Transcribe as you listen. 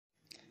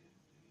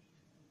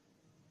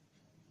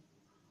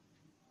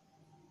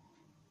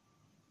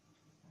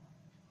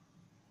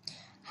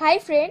Hi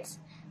friends,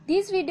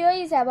 this video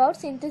is about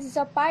synthesis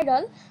of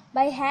pyrrole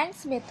by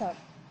hantzsch method.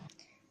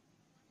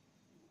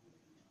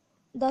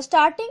 The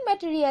starting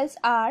materials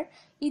are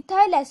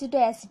ethyl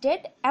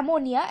acetoacetate,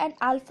 ammonia and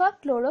alpha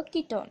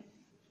chloroketone.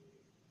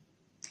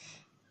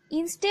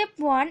 In step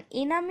 1,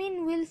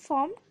 enamine will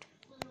formed.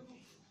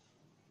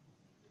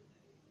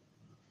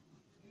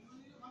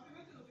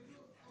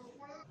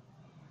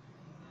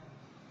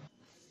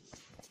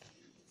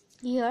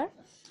 Here,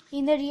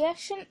 in the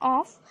reaction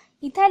of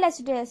ethyl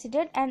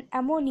acetoacetate and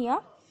ammonia,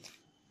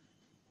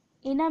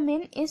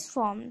 enamine is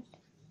formed.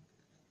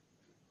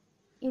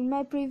 In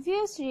my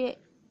previous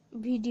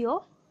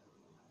video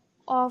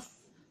of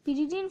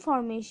pyridine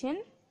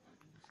formation,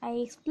 I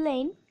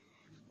explained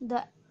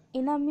the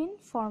enamine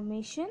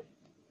formation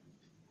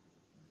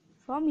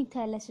from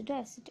ethyl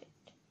acetoacetate.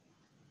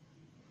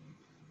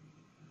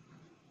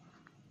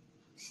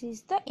 This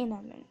is the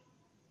enamine.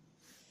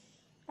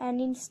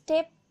 And in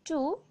step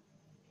 2,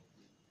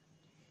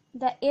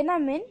 the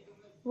enamine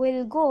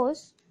will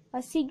goes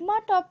a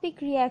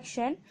sigma-topic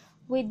reaction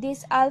with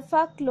this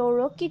alpha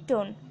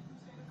chloroketone.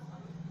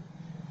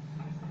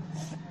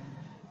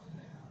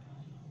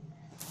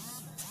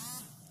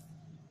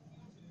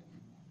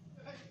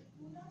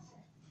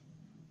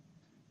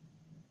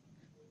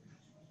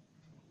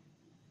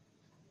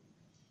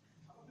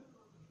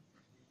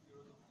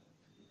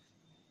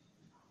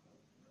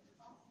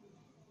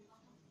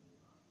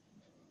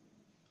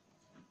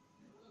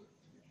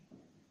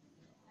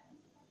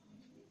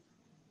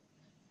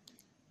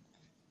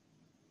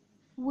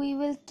 We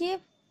will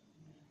keep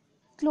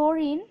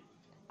chlorine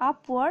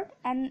upward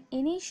and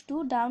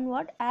NH2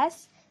 downward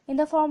as in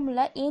the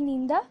formula N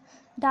in the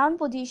down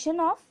position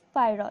of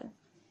pyrrole.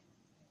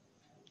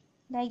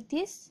 Like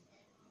this,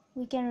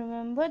 we can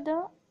remember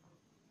the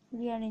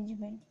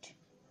rearrangement.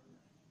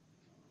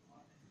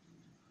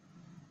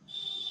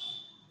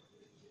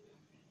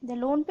 The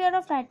lone pair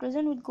of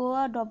nitrogen will go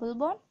a double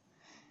bond,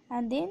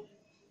 and then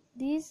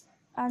this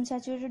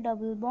unsaturated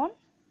double bond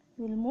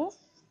will move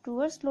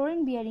towards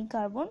chlorine bearing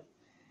carbon,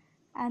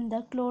 and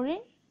the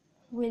chlorine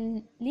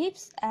will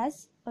leaves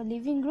as a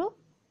leaving group.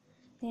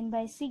 Then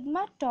by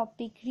sigma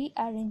topic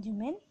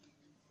rearrangement,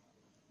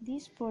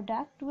 this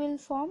product will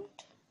formed.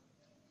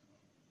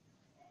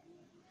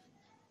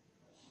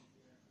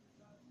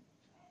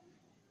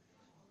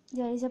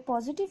 There is a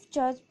positive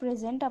charge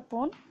present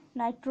upon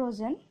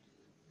nitrogen.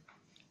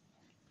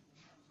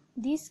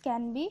 This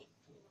can be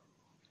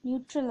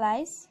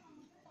neutralized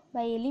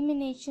by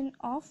elimination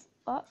of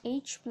a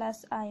H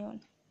plus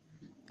ion,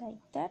 like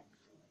that.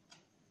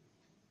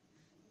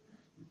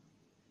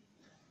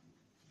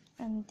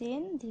 And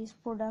then this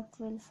product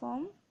will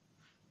form.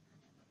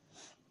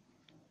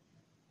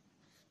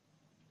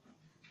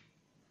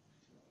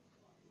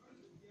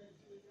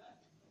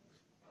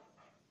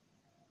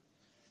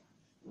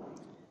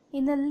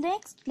 In the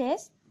next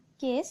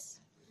case,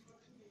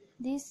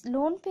 this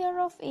lone pair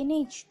of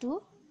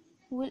NH2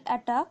 will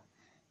attack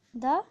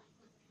the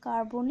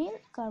carbonyl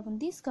carbon,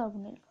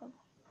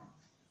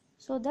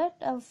 so that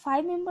a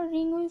 5-member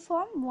ring will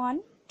form.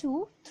 1,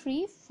 2,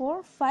 3,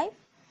 4, 5,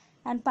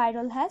 and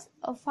pyrrole has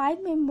a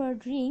 5-member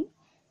ring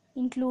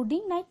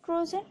including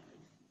nitrogen,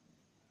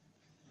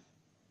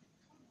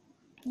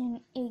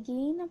 and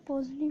again a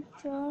positive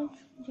charge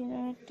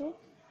generated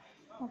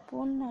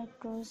upon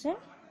nitrogen.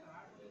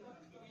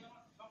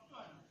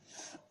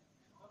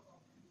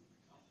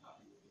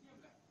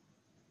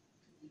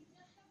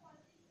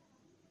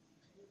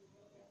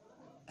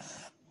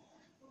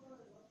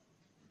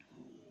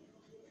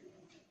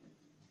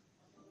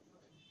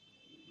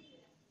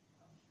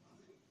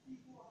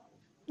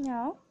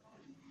 Now,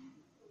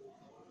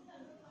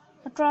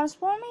 a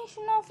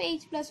transformation of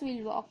H plus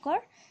will occur.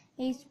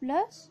 H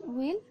plus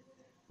will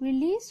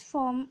release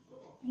from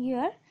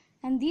here,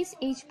 and this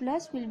H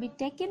plus will be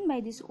taken by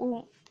this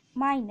O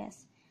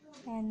minus,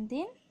 and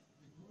then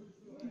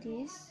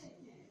this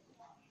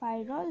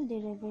pyrrole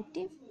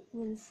derivative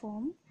will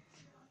form.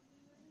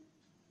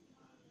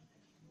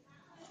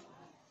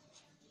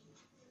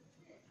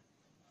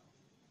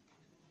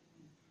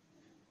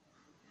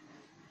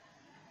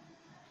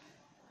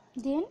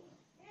 Then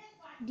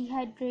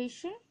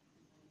dehydration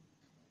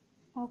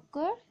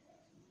occur,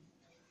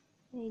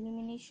 the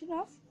elimination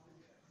of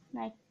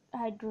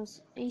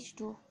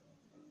H2.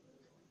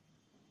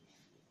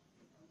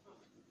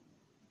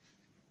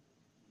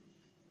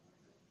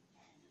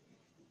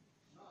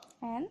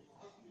 And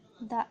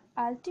the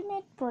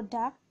ultimate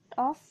product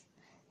of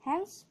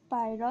hantzsch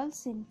pyrrole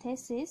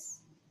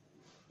synthesis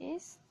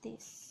is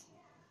this.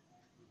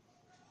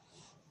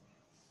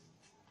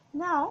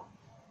 Now,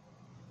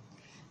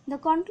 the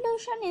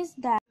conclusion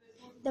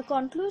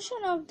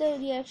of the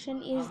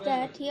reaction is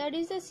that here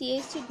is the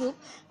CH3 group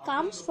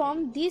comes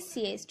from this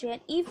CH3,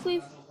 and if we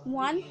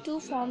want to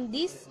form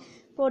this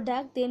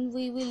product, then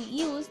we will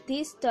use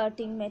this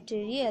starting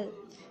material.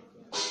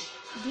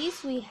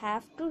 This we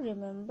have to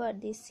remember,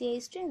 this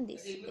CH3 and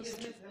this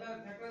CH3.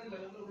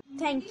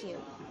 Thank you.